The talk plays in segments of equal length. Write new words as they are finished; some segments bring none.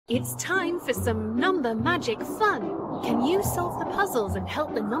It's time for some number magic fun. Can you solve the puzzles and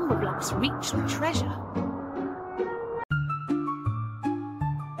help the number blocks reach the treasure?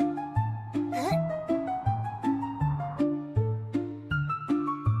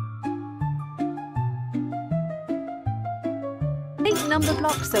 Eight number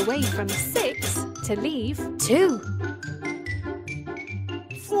blocks away from 6 to leave 2.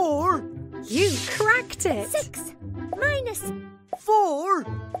 4. You cracked it! 6 minus 4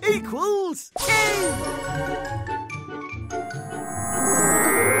 equals 2.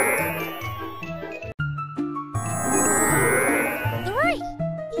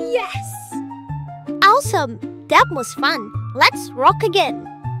 Yes! Awesome! That was fun. Let's rock again.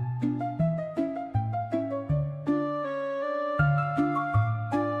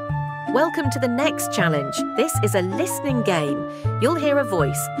 Welcome to the next challenge. This is a listening game. You'll hear a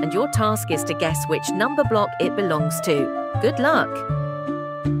voice and your task is to guess which number block it belongs to. Good luck!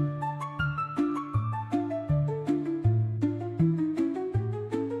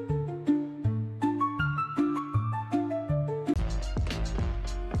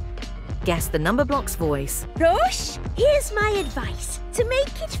 Guess the number block's voice. Rosh, here's my advice. To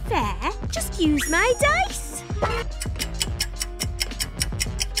make it fair, just use my dice.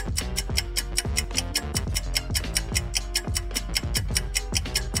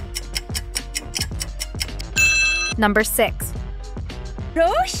 Number 6.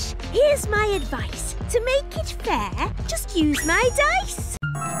 Rosh, here's my advice. To make it fair, just use my dice.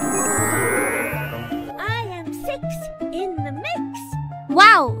 I am 6 in the mix.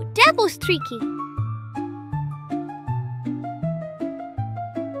 Wow, that was tricky.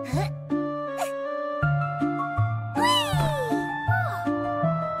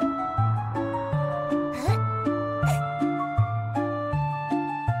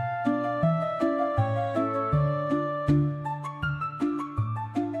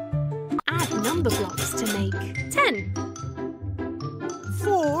 Number blocks to make 10.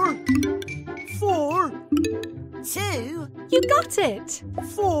 4. 2. You got it!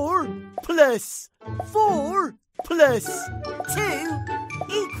 4 plus 4 plus 2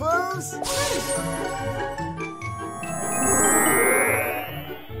 equals 2.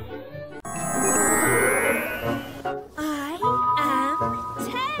 I am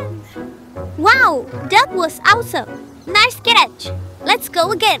 10. Wow, that was awesome. Nice catch. Let's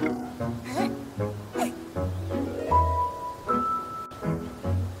go again.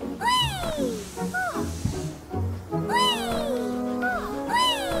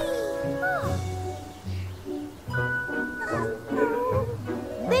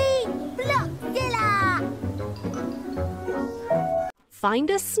 Find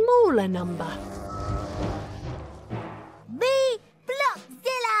a smaller number. Me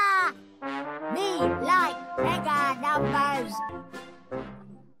Blockzilla! Me like bigger numbers.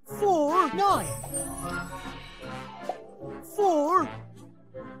 4. 9. 4.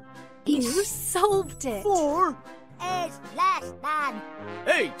 You solved it! 4 is less than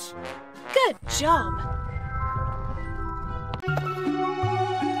 8. Good job!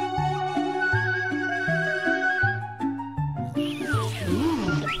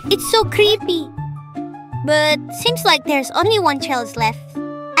 It's so creepy. But seems like there's only one challenge left.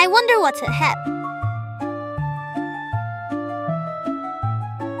 I wonder what's ahead.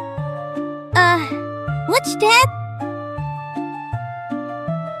 What's that?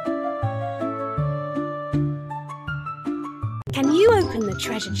 Can you open the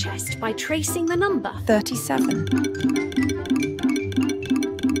treasure chest by tracing the number? 37.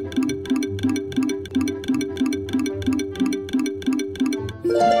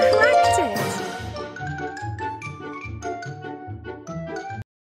 Cracked it!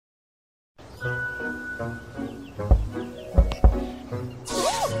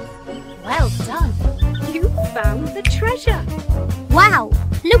 Well done! You found the treasure! Wow,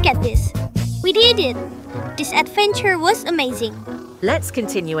 look at this. We did it. This adventure was amazing. Let's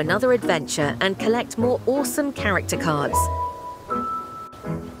continue another adventure and collect more awesome character cards.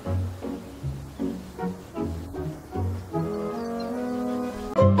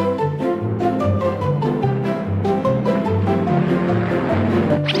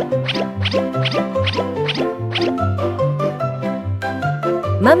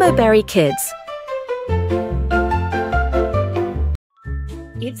 Momoberry Kids.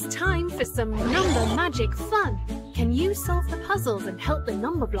 It's time for some number magic fun. Can you solve the puzzles and help the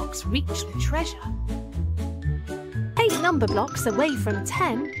number blocks reach the treasure? 8 number blocks away from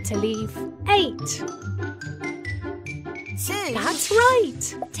 10 to leave 8. 2. That's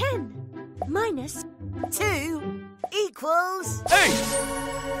right! 10 minus 2 equals 8.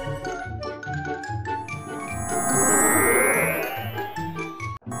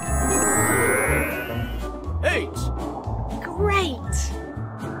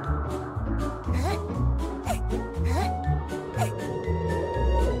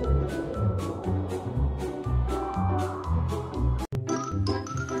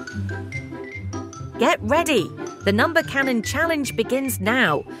 Get ready! The Number Cannon Challenge begins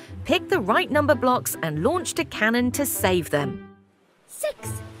now. Pick the right number blocks and launch to cannon to save them. 6,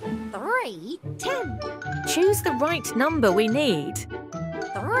 3, 10. Choose the right number we need. 3.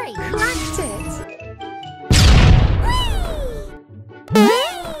 Cracked it!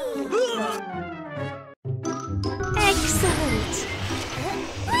 Excellent!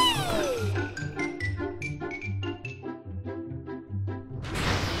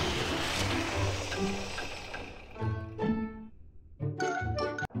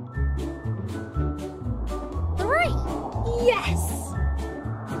 Yes!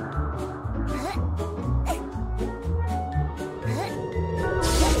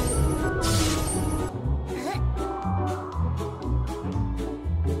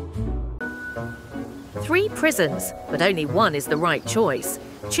 Three prisons, but only one is the right choice.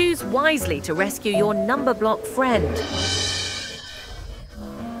 Choose wisely to rescue your Numberblock friend.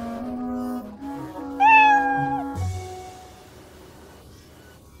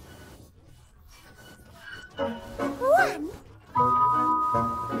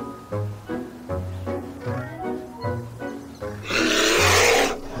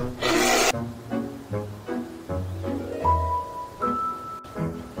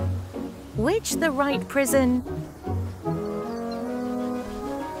 Which the right prison?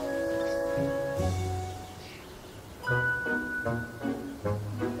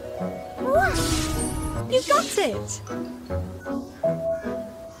 You got it!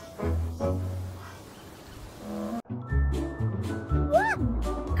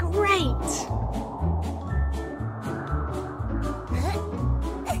 Great!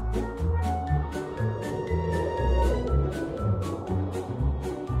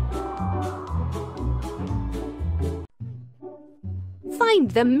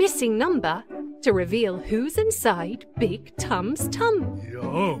 Find the missing number to reveal who's inside Big Tum's tum.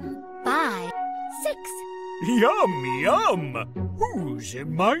 Yum. 5, 6. Yum, yum. Who's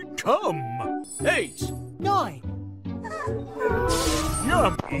in my tum? 8. 9.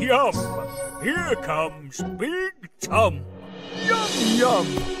 Yum, yum. Here comes Big Tum. Yum, yum.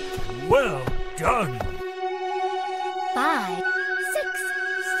 Well done. 5, 6,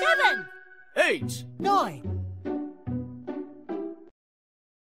 7. 8. 9.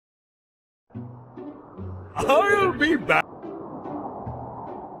 I'll be back.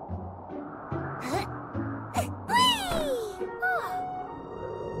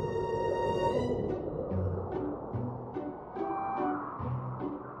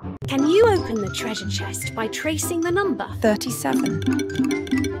 Can you open the treasure chest by tracing the number? 37.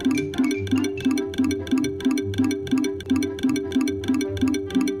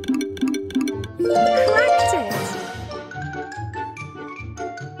 Cracked it!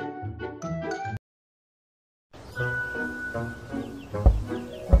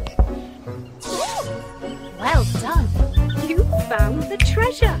 Well done! You found the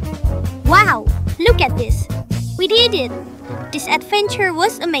treasure! Wow, look at this. We did it. This adventure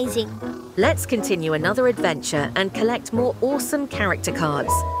was amazing. Let's continue another adventure and collect more awesome character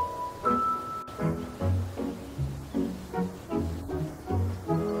cards.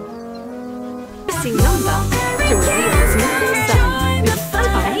 Missing number to reveal who's inside.